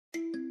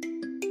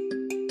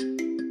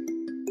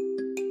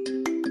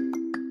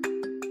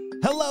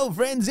Hello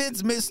friends,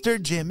 it's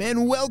Mr. Jim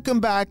and welcome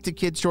back to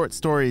Kid Short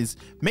Stories.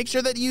 Make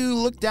sure that you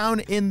look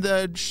down in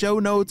the show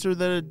notes or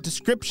the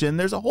description.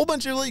 There's a whole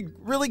bunch of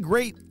really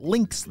great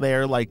links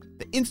there, like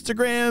the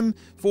Instagram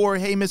for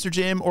Hey Mr.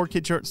 Jim or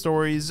Kid Short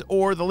Stories,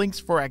 or the links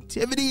for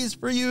activities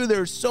for you.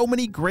 There's so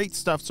many great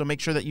stuff, so make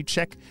sure that you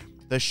check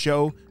the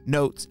show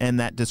notes and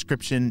that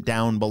description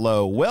down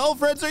below. Well,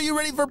 friends, are you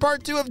ready for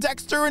part 2 of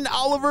Dexter and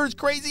Oliver's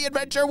crazy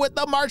adventure with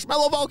the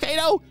Marshmellow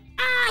Volcano?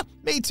 Ah,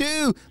 me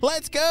too.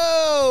 Let's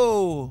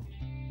go.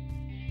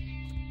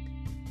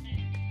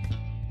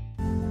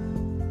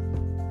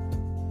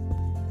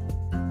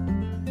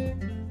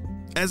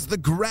 As the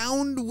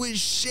ground was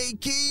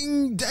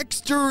shaking,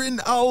 Dexter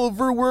and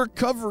Oliver were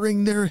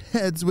covering their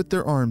heads with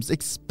their arms,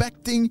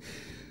 expecting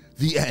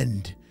the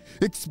end.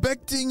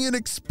 Expecting an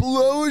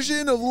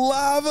explosion of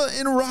lava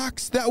and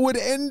rocks that would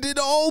end it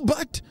all,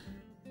 but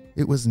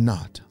it was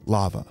not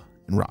lava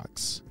and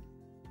rocks.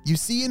 You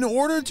see, in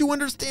order to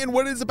understand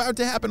what is about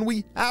to happen,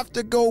 we have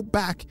to go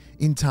back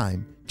in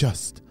time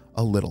just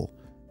a little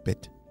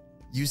bit.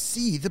 You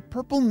see, the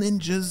purple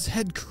ninjas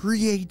had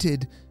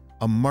created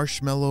a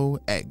marshmallow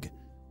egg.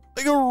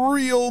 Like a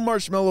real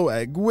marshmallow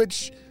egg,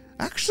 which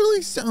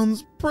actually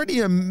sounds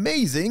pretty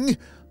amazing.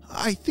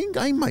 I think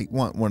I might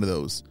want one of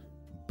those.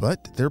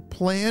 But their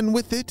plan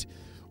with it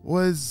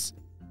was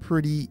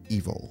pretty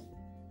evil.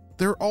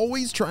 They're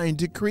always trying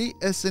to create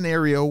a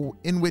scenario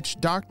in which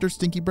Dr.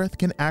 Stinky Breath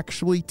can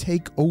actually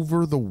take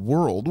over the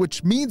world,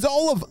 which means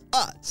all of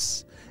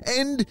us.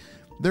 And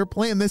their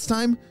plan this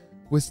time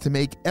was to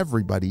make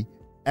everybody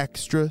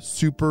extra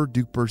super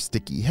duper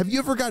sticky. Have you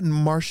ever gotten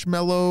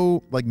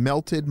marshmallow, like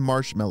melted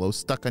marshmallow,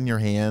 stuck on your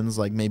hands,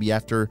 like maybe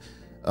after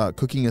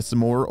cooking a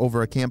s'more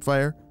over a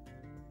campfire?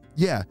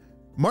 Yeah,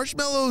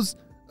 marshmallows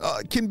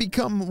can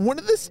become one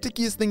of the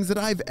stickiest things that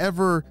I've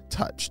ever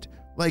touched.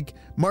 Like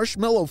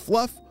marshmallow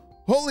fluff.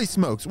 Holy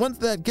smokes, once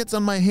that gets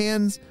on my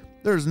hands,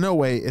 there's no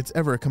way it's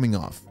ever coming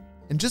off.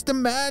 And just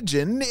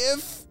imagine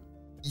if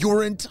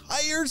your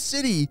entire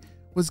city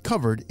was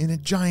covered in a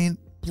giant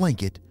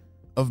blanket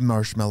of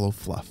marshmallow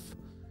fluff.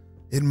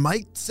 It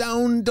might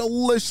sound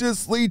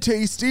deliciously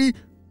tasty,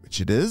 which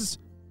it is,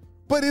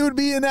 but it would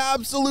be an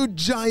absolute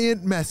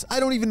giant mess. I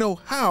don't even know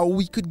how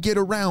we could get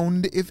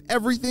around if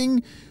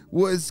everything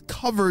was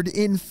covered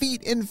in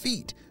feet and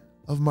feet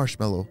of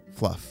marshmallow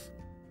fluff.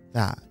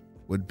 That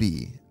would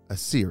be a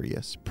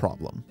serious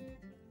problem.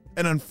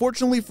 And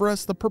unfortunately for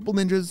us, the Purple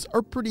Ninjas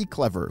are pretty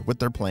clever with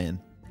their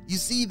plan. You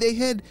see, they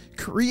had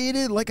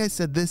created, like I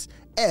said, this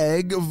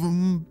egg of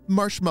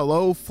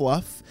marshmallow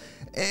fluff,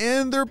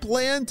 and their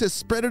plan to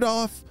spread it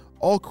off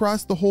all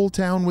across the whole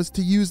town was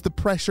to use the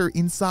pressure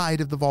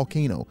inside of the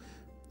volcano.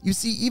 You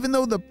see, even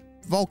though the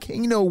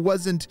volcano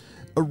wasn't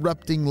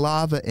erupting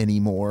lava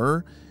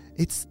anymore,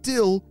 it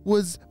still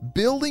was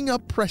building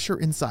up pressure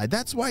inside.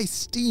 That's why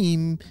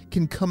steam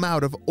can come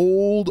out of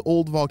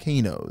old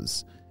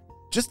volcanoes.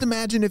 Just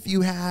imagine if you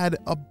had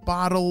a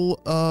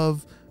bottle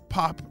of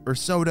pop or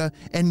soda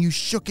and you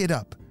shook it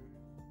up.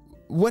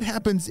 What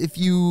happens if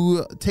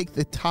you take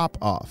the top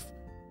off?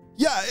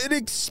 Yeah, it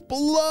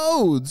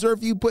explodes. Or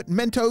if you put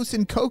Mentos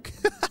in Coke,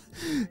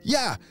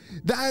 yeah,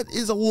 that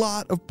is a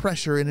lot of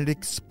pressure and it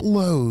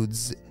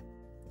explodes.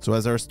 So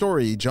as our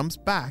story jumps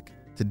back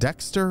to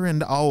Dexter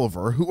and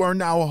Oliver, who are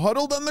now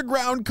huddled on the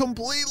ground,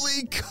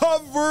 completely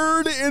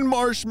covered in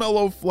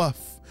marshmallow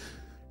fluff.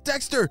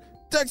 Dexter,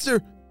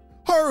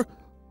 are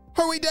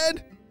we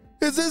dead?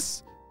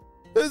 Is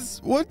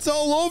what's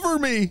all over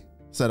me?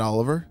 Said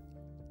Oliver.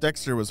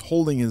 Dexter was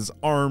holding his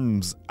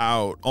arms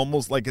out,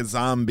 almost like a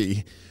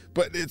zombie,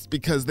 but it's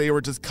because they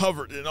were just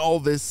covered in all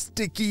this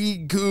sticky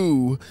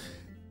goo.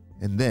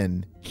 And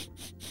then,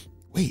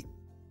 wait,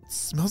 it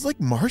smells like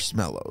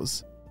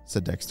marshmallows,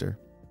 said Dexter.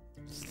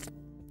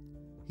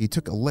 He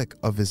took a lick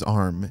of his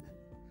arm.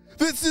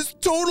 This is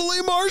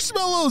totally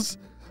marshmallows!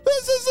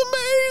 This is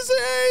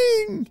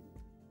amazing!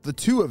 The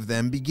two of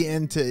them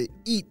began to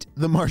eat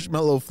the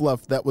marshmallow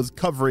fluff that was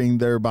covering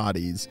their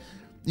bodies.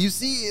 You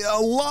see, a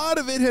lot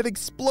of it had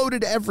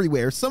exploded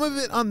everywhere, some of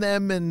it on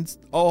them and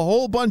a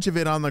whole bunch of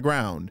it on the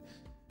ground.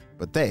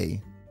 But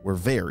they were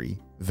very,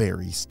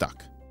 very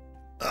stuck.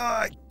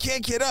 I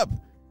can't get up.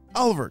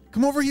 Oliver,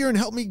 come over here and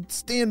help me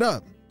stand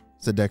up,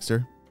 said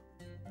Dexter.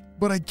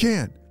 But I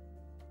can't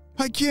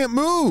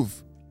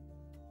move.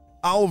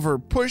 Oliver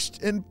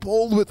pushed and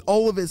pulled with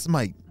all of his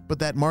might, but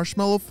that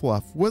marshmallow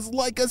fluff was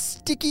like a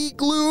sticky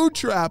glue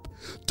trap.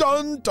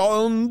 Dun,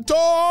 dun,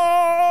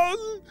 dun!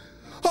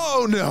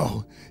 Oh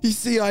no! You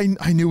see,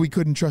 I knew we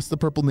couldn't trust the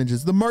Purple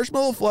Ninjas. The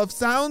marshmallow fluff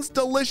sounds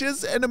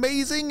delicious and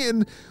amazing,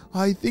 and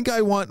I think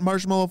I want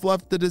marshmallow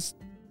fluff to just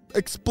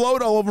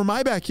explode all over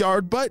my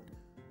backyard, but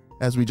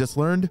as we just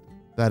learned,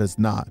 that is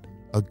not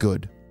a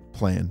good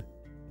plan.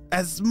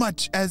 As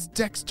much as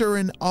Dexter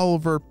and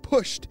Oliver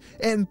pushed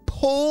and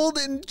pulled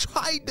and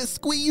tried to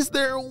squeeze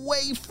their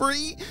way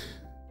free,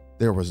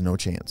 there was no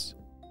chance.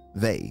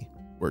 They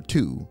were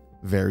two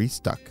very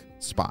stuck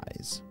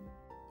spies.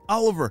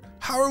 Oliver,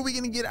 how are we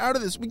going to get out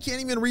of this? We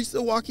can't even reach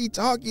the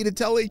walkie-talkie to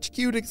tell HQ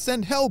to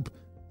send help,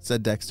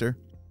 said Dexter.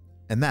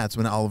 And that's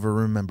when Oliver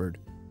remembered.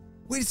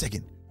 Wait a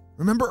second.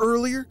 Remember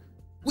earlier?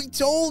 We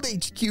told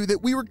HQ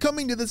that we were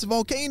coming to this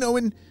volcano,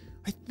 and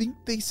I think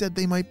they said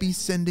they might be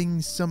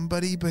sending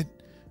somebody, but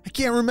I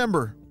can't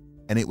remember.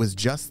 And it was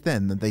just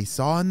then that they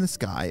saw in the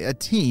sky a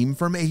team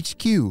from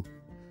HQ.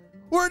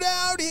 We're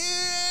down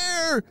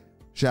here,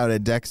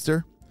 shouted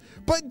Dexter.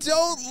 But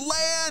don't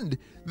land!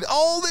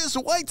 All this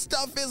white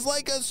stuff is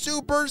like a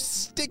super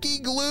sticky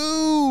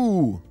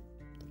glue.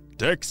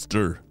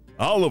 Dexter,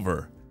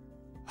 Oliver,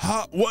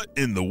 what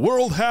in the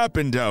world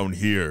happened down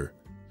here?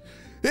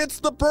 It's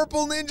the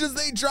purple ninjas.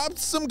 They dropped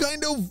some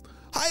kind of,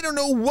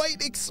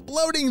 white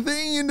exploding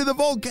thing into the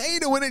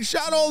volcano, and it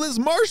shot all this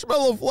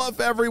marshmallow fluff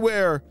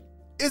everywhere.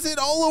 Is it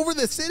all over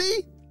the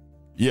city?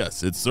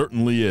 Yes, it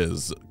certainly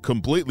is.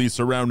 Completely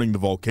surrounding the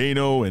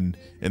volcano, and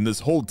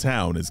this whole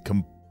town is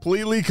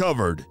completely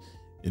covered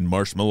in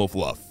marshmallow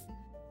fluff.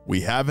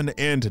 We have an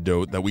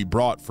antidote that we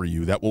brought for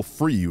you that will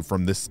free you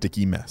from this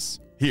sticky mess.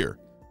 Here.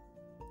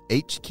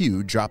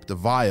 HQ dropped a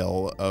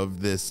vial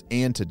of this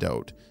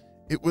antidote.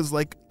 It was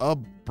like a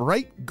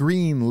bright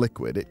green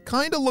liquid. It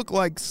kind of looked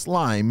like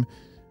slime,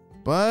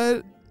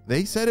 but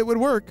they said it would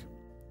work.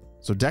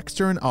 So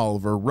Dexter and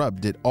Oliver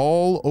rubbed it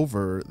all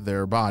over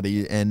their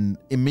body, and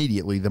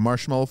immediately the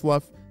marshmallow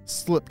fluff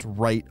slipped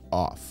right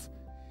off.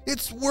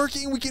 It's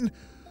working.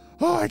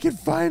 I can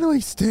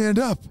finally stand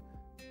up,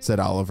 said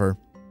Oliver.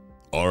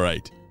 All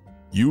right.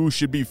 You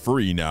should be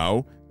free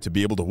now to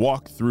be able to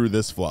walk through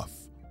this fluff.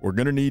 We're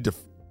going to need to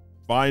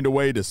find a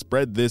way to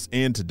spread this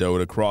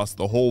antidote across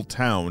the whole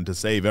town to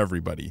save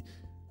everybody.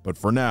 But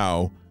for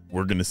now,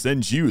 we're going to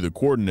send you the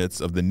coordinates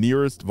of the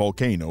nearest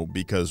volcano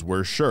because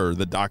we're sure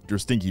that Dr.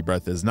 Stinky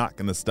Breath is not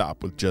going to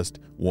stop with just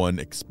one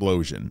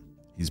explosion.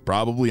 He's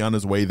probably on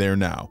his way there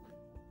now.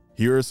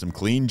 Here are some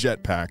clean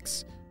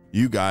jetpacks.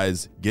 You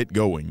guys get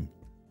going.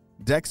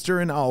 Dexter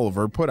and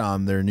Oliver put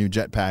on their new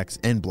jetpacks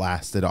and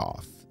blasted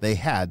off. They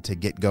had to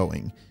get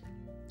going.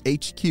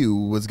 HQ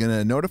was going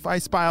to notify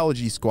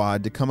Spyology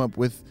Squad to come up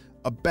with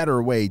a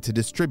better way to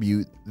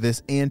distribute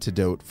this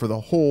antidote for the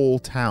whole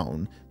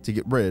town to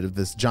get rid of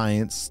this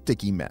giant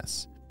sticky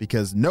mess,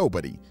 because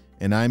nobody,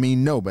 and I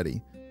mean nobody,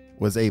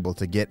 was able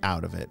to get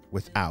out of it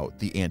without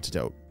the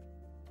antidote.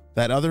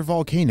 That other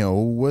volcano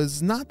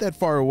was not that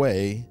far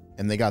away,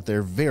 and they got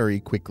there very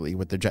quickly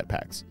with their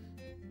jetpacks.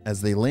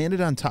 As they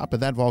landed on top of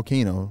that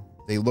volcano,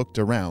 they looked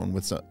around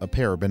with a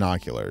pair of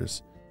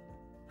binoculars.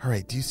 All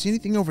right, do you see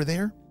anything over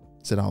there?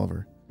 Said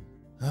Oliver.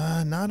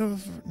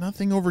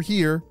 Nothing over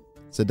here,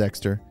 said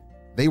Dexter.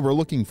 They were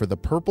looking for the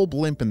purple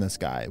blimp in the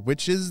sky,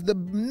 which is the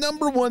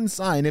number one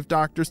sign if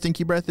Dr.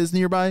 Stinky Breath is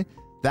nearby.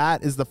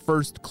 That is the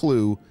first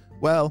clue.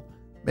 Well,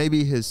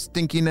 maybe his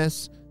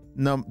stinkiness.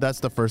 No,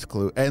 that's the first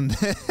clue. And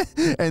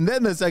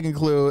then the second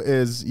clue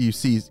is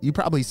you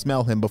probably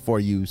smell him before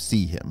you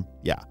see him.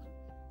 Yeah.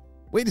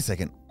 Wait a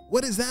second.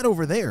 What is that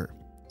over there?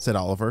 Said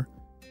Oliver.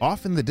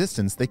 Off in the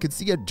distance, they could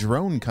see a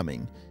drone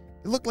coming.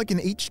 It looked like an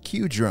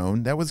HQ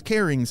drone that was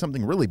carrying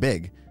something really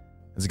big.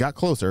 As it got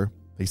closer,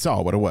 they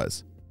saw what it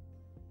was.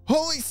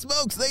 Holy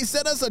smokes, they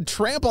sent us a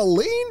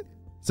trampoline?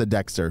 Said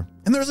Dexter.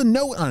 And there's a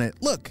note on it.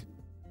 Look.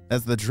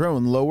 As the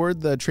drone lowered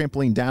the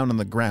trampoline down on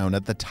the ground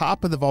at the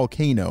top of the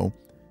volcano,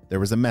 there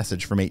was a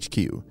message from HQ.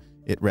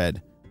 It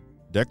read,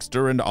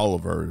 Dexter and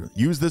Oliver,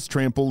 use this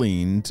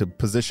trampoline to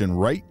position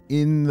right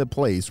in the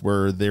place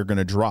where they're going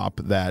to drop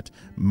that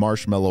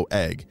marshmallow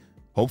egg.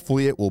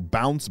 Hopefully it will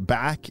bounce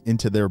back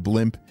into their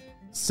blimp,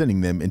 sending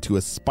them into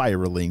a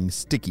spiraling,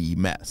 sticky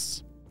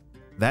mess.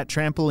 That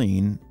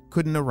trampoline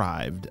couldn't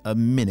arrive a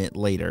minute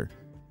later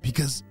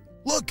because,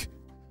 look,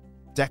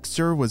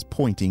 Dexter was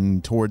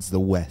pointing towards the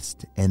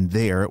west, and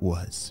there it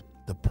was,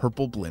 the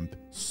purple blimp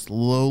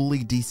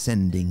slowly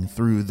descending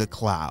through the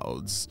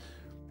clouds.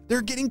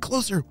 They're getting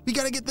closer. We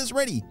got to get this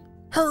ready.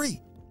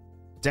 Hurry.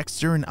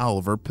 Dexter and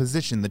Oliver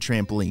positioned the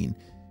trampoline,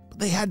 but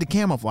they had to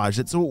camouflage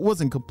it so it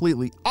wasn't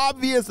completely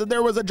obvious that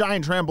there was a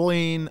giant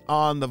trampoline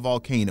on the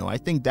volcano. I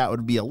think that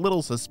would be a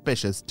little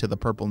suspicious to the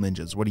purple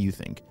ninjas. What do you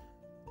think?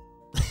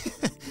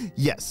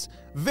 Yes,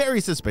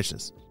 very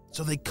suspicious.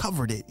 So they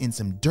covered it in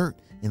some dirt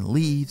and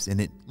leaves,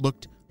 and it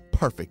looked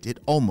perfect. It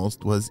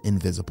almost was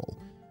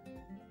invisible.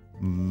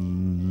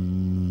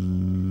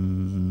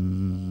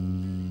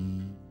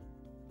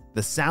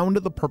 The sound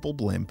of the purple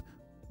blimp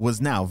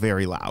was now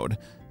very loud.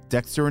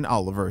 Dexter and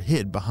Oliver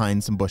hid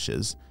behind some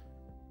bushes,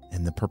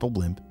 and the purple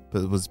blimp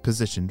was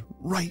positioned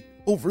right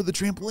over the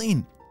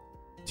trampoline.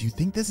 Do you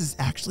think this is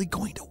actually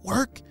going to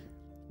work?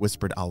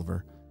 Whispered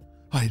Oliver.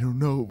 I don't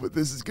know, but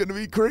this is going to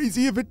be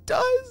crazy if it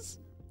does,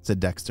 said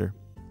Dexter.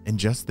 And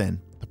just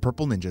then, the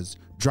purple ninjas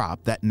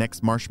dropped that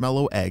next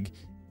marshmallow egg,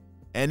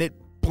 and it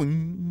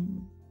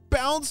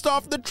bounced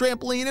off the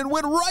trampoline and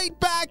went right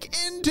back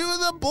into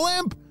the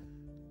blimp.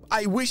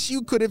 I wish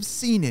you could have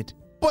seen it,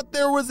 but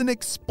there was an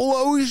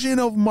explosion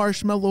of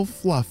marshmallow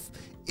fluff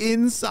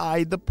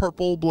inside the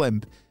purple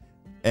blimp,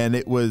 and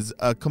it was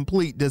a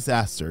complete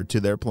disaster to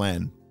their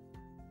plan.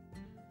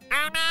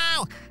 Oh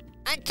no!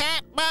 I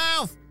can't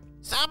move!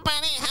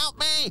 Somebody help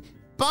me!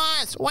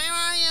 Boss, where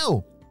are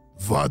you?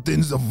 What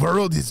in the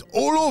world is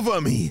all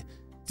over me?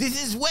 This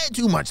is way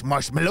too much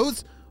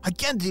marshmallows. I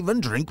can't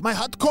even drink my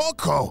hot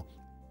cocoa.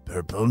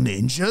 Purple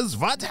ninjas,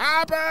 what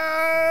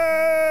happened?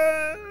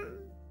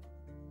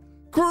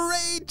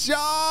 Great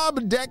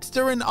job,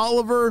 Dexter and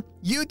Oliver.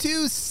 You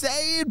two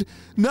saved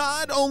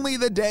not only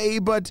the day,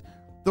 but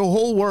the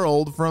whole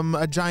world from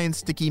a giant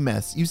sticky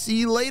mess. You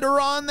see,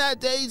 later on that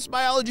day,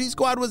 Biology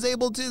Squad was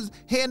able to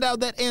hand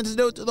out that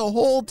antidote to the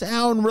whole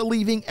town,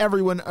 relieving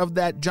everyone of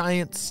that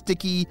giant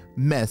sticky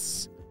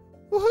mess.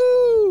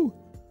 Woohoo!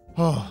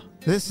 Oh,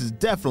 this is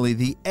definitely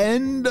the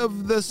end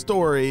of the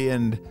story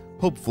and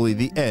hopefully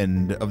the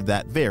end of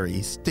that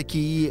very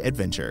sticky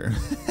adventure.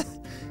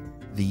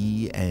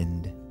 The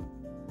end.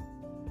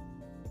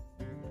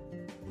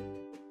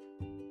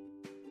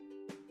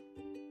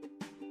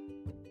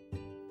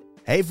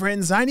 Hey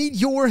friends, I need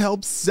your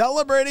help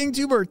celebrating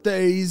 2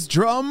 birthdays.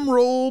 Drum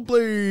roll,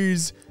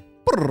 please.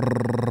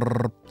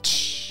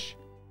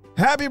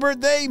 Happy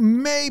birthday,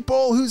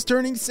 Maple, who's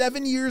turning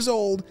 7 years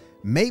old.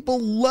 Maple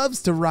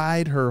loves to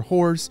ride her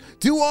horse,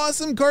 do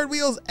awesome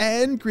cartwheels,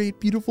 and create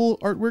beautiful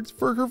artworks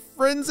for her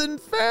friends and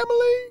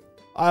family.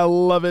 I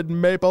love it,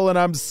 Maple, and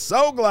I'm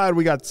so glad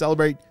we got to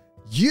celebrate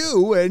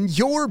you and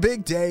your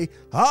big day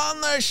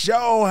on the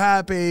show.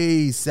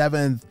 Happy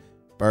 7th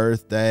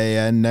birthday.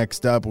 And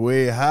next up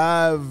we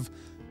have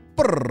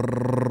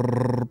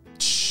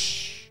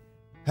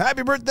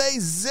happy birthday,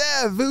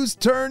 Zev, who's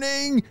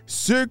turning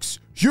 6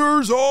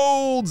 years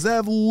old.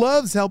 Zev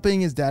loves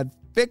helping his dad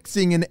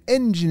fixing and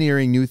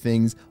engineering new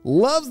things,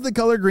 loves the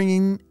color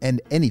green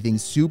and anything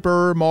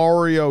Super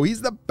Mario.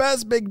 He's the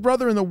best big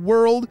brother in the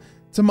world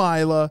to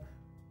Mila.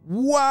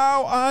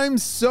 Wow, I'm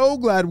so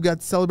glad we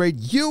got to celebrate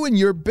you and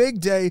your big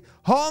day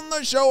on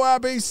the show.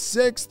 Happy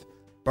 6th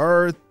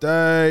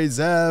birthday,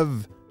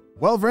 Zev.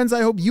 Well, friends,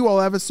 I hope you all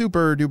have a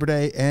super duper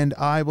day, and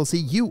I will see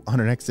you on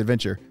our next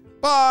adventure.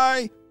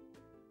 Bye!